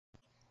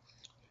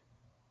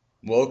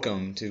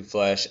Welcome to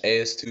Flash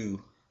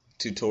AS2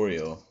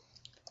 tutorial.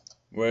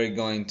 We're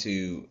going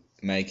to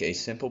make a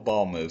simple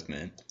ball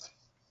movement.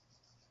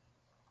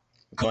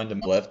 We're going to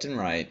move left and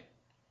right,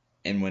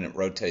 and when it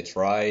rotates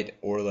right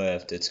or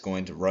left, it's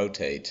going to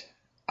rotate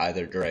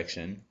either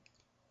direction.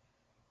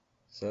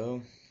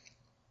 So,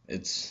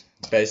 it's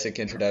basic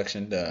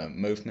introduction to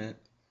movement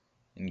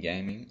in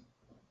gaming.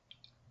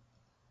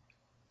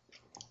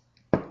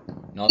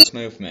 Now it's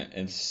movement.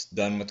 It's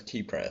done with the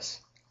key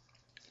press.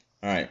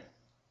 Alright.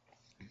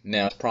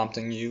 Now it's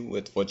prompting you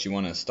with what you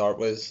want to start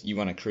with. You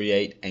want to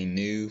create a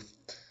new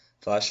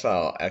Flash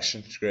file,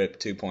 Actionscript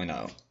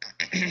 2.0.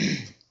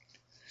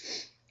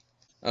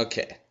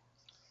 Okay,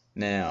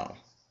 now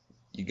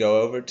you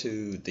go over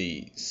to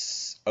the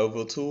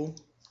oval tool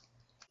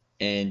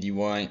and you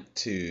want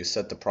to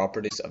set the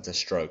properties of the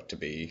stroke to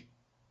be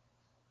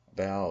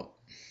about,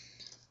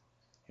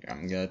 here,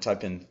 I'm going to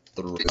type in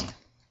 3,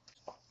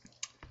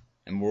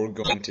 and we're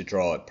going to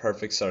draw a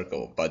perfect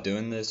circle. By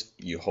doing this,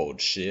 you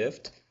hold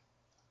shift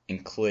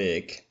and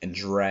click and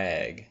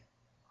drag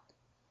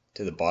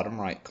to the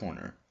bottom right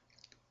corner.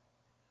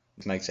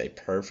 This makes a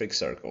perfect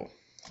circle.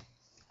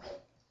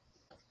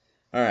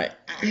 Alright,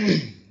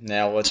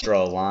 now let's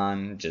draw a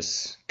line,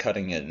 just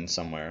cutting it in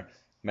somewhere.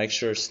 Make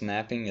sure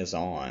snapping is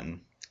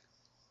on.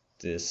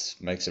 This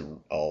makes it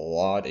a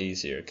lot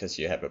easier because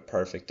you have it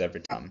perfect every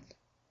time.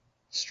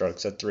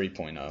 Strokes at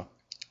 3.0.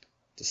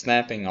 The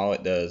snapping, all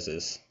it does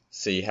is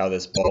see how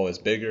this ball is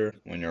bigger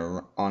when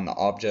you're on the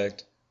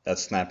object.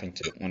 That's snapping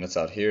to it. When it's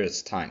out here,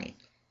 it's tiny.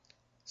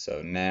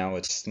 So now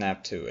it's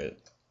snapped to it.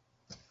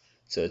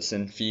 So it's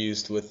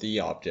infused with the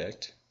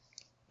object.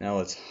 Now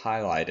let's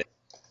highlight it.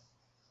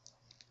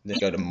 Then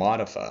go to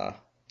modify,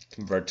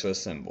 convert to a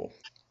symbol.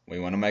 We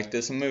want to make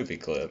this a movie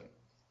clip.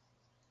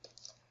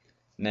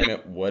 Name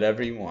it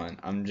whatever you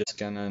want. I'm just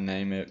gonna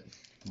name it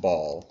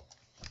ball.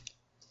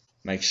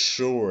 Make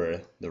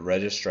sure the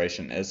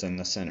registration is in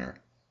the center.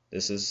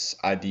 This is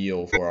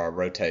ideal for our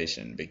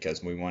rotation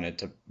because we want it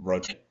to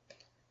rotate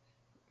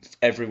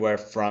everywhere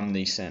from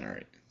the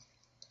center.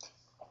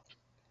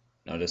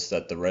 Notice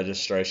that the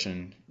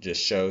registration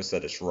just shows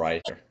that it's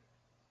right there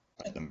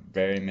at the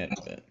very middle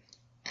of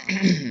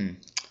it.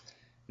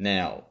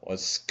 Now,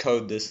 let's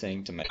code this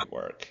thing to make it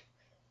work.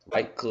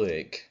 Right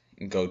click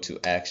and go to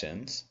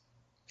Actions.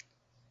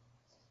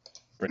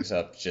 Brings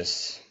up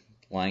just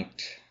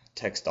blank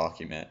text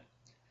document.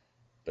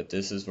 But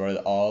this is where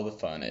all the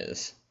fun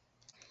is.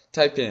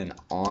 Type in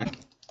on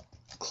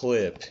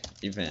clip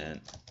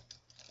event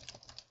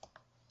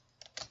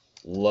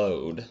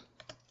load.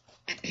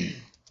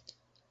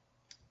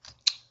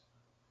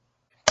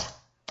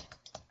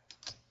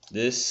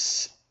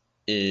 This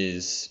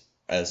is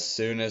as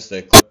soon as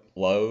the clip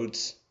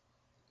loads,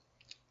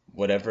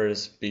 whatever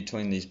is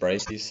between these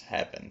braces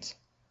happens.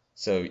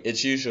 So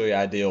it's usually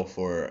ideal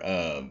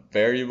for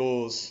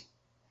variables,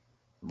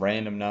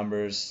 random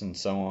numbers, and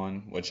so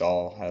on, which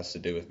all has to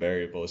do with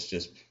variables,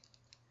 just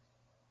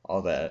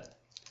all that.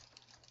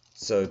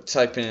 So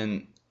type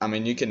in,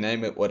 you can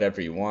name it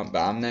whatever you want,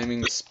 but I'm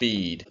naming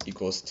speed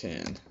equals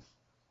 10.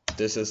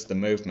 This is the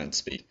movement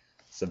speed.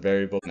 It's a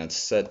variable and it's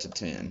set to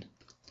 10.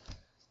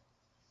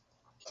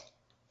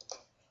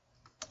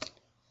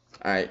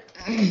 Alright,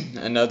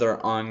 another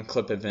on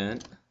clip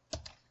event.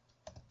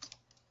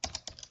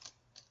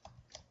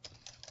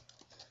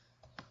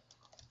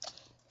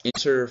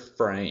 Enter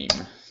frame.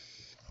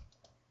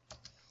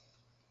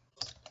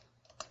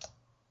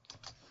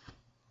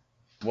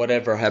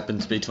 Whatever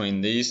happens between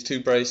these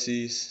two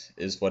braces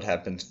is what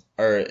happens,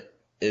 or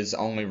is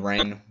only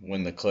ran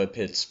when the clip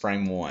hits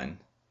frame 1.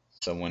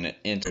 So when it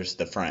enters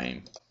the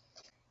frame.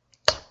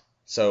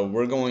 So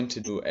we're going to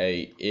do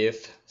a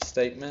if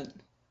statement.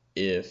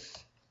 If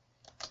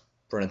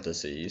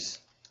parentheses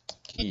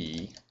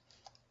key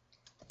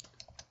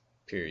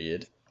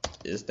period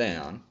is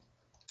down,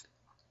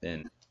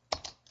 then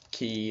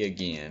key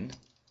again,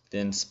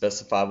 then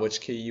specify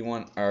which key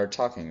you are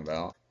talking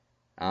about.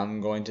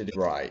 I'm going to do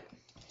right.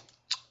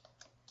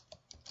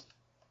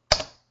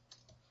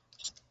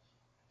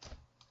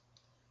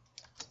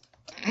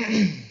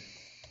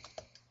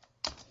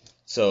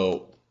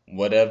 So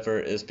whatever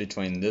is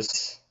between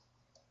this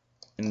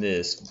and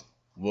this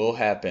will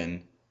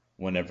happen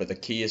whenever the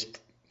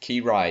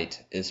key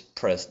right is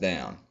pressed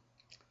down.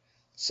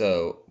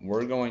 So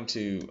we're going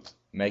to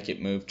make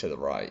it move to the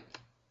right.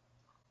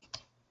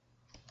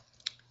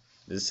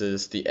 This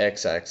is the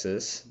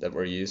x-axis that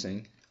we're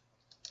using.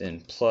 Then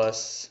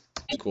plus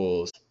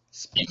equals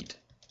speed.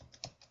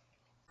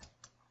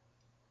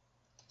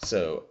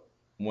 So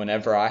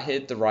whenever I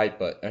hit the right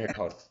button, here,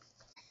 hold on.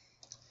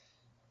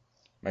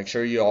 Make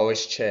sure you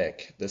always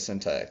check the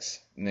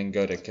syntax and then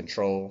go to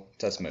Control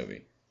Test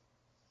Movie.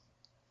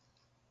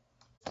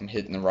 I'm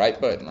hitting the right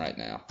button right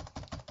now.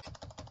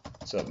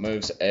 So it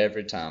moves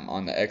every time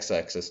on the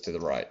x-axis to the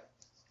right.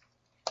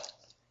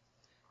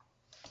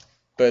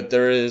 But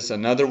there is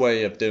another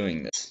way of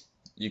doing this.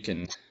 You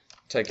can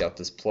take out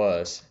this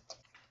plus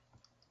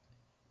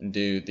and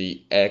do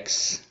the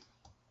x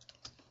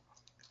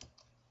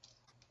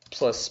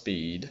plus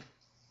speed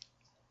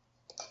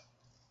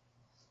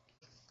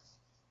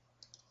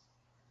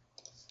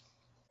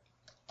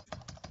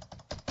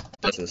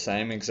does the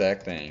same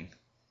exact thing.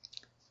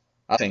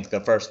 I think the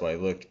first way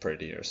looked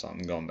prettier, so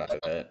I'm going back to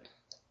that.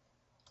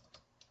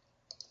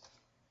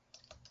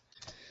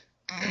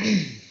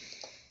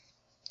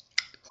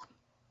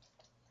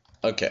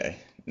 Okay,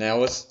 now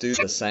let's do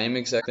the same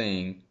exact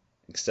thing,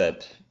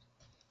 except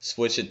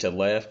switch it to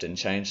left and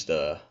change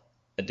the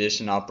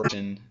addition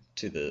operation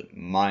to the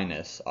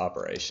minus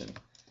operation.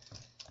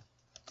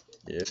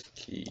 If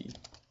key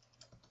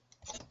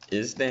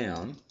is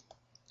down,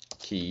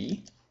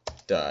 key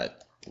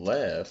dot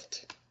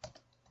left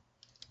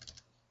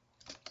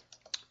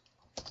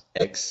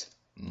x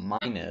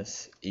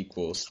minus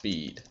equals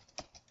speed.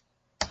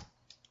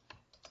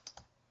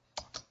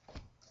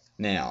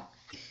 Now,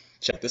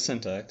 check the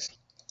syntax.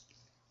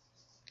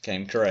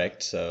 Came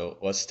correct, so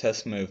let's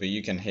test movie.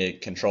 You can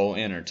hit Control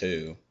Enter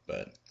too,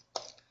 but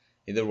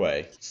either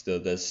way, still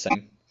the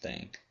same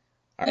thing.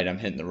 Alright, I'm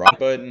hitting the right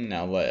button,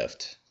 now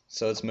left.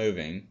 So it's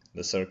moving.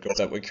 The circles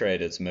that we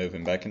created is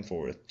moving back and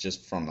forth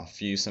just from a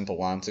few simple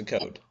lines of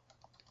code.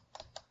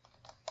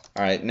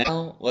 Alright,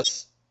 now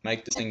let's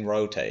make this thing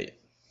rotate.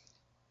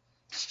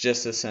 It's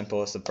just as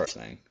simple as the first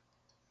thing.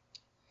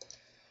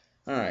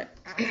 Alright.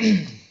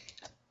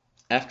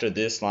 After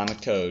this line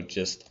of code,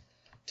 just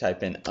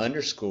type in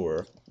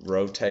underscore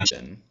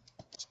rotation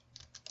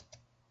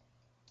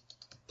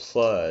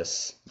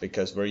plus,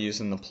 because we're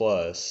using the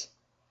plus,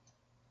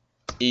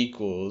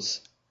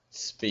 equals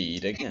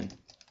speed again.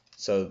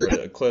 So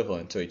they're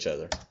equivalent to each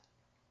other.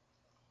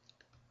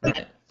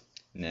 Right.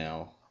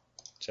 Now,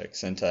 check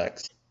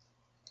syntax.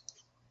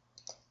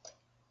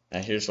 Now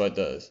here's what it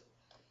does.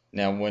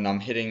 Now when I'm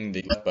hitting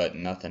the left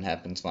button, nothing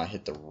happens. When I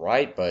hit the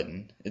right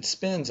button, it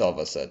spins all of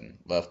a sudden.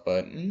 Left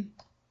button,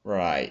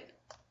 right.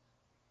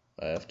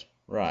 Left,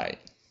 right.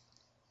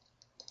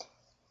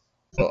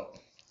 Well,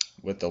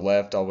 with the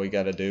left, all we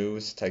got to do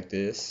is take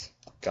this,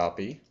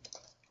 copy,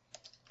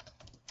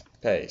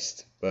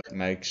 paste. But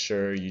make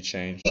sure you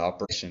change the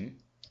operation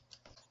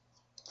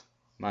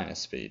minus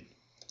speed.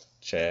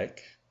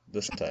 Check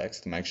the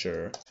syntax to make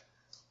sure.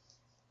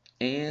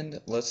 And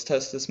let's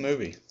test this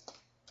movie.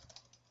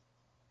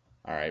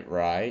 Alright,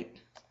 right.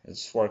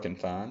 It's working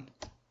fine.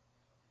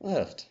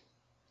 Left.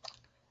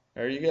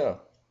 There you go.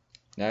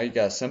 Now you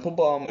got a simple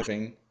ball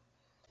moving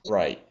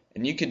right.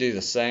 And you could do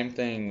the same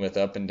thing with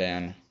up and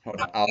down.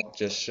 Hold on, I'll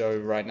just show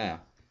you right now.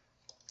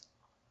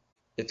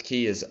 If the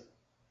key is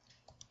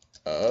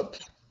up,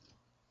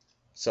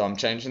 so I'm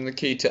changing the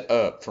key to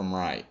up from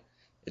right.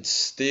 It's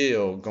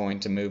still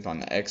going to move on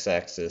the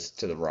x-axis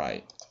to the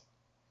right.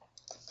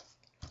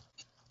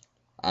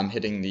 I'm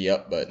hitting the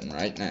up button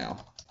right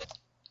now.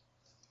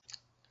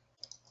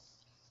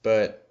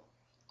 But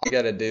all you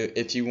gotta do,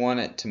 if you want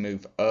it to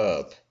move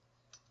up,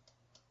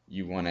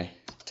 you want to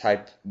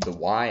type the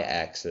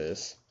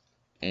y-axis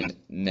and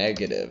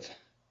negative,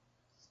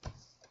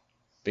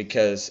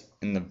 because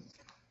in the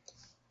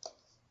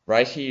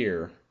right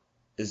here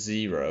is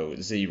 0,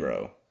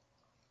 0.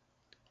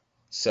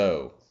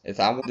 So if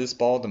I want this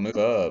ball to move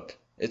up,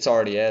 it's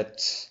already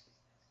at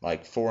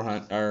like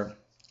 400, or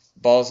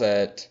ball's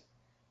at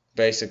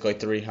basically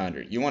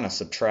 300. You want to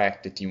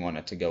subtract if you want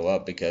it to go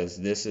up,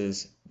 because this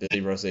is the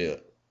 0, 0.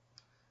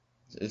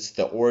 It's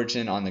the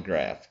origin on the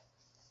graph.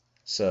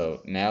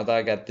 So now that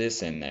I got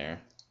this in there,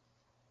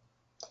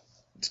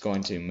 it's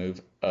going to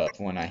move up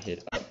when I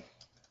hit up.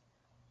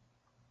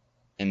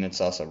 And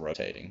it's also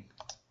rotating.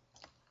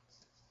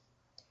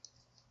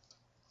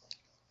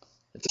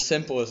 It's as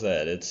simple as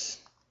that. It's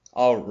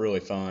all really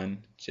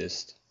fun.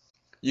 Just,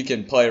 you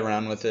can play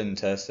around with it and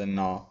test it and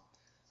all.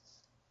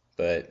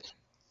 But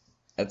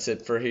that's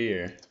it for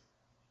here.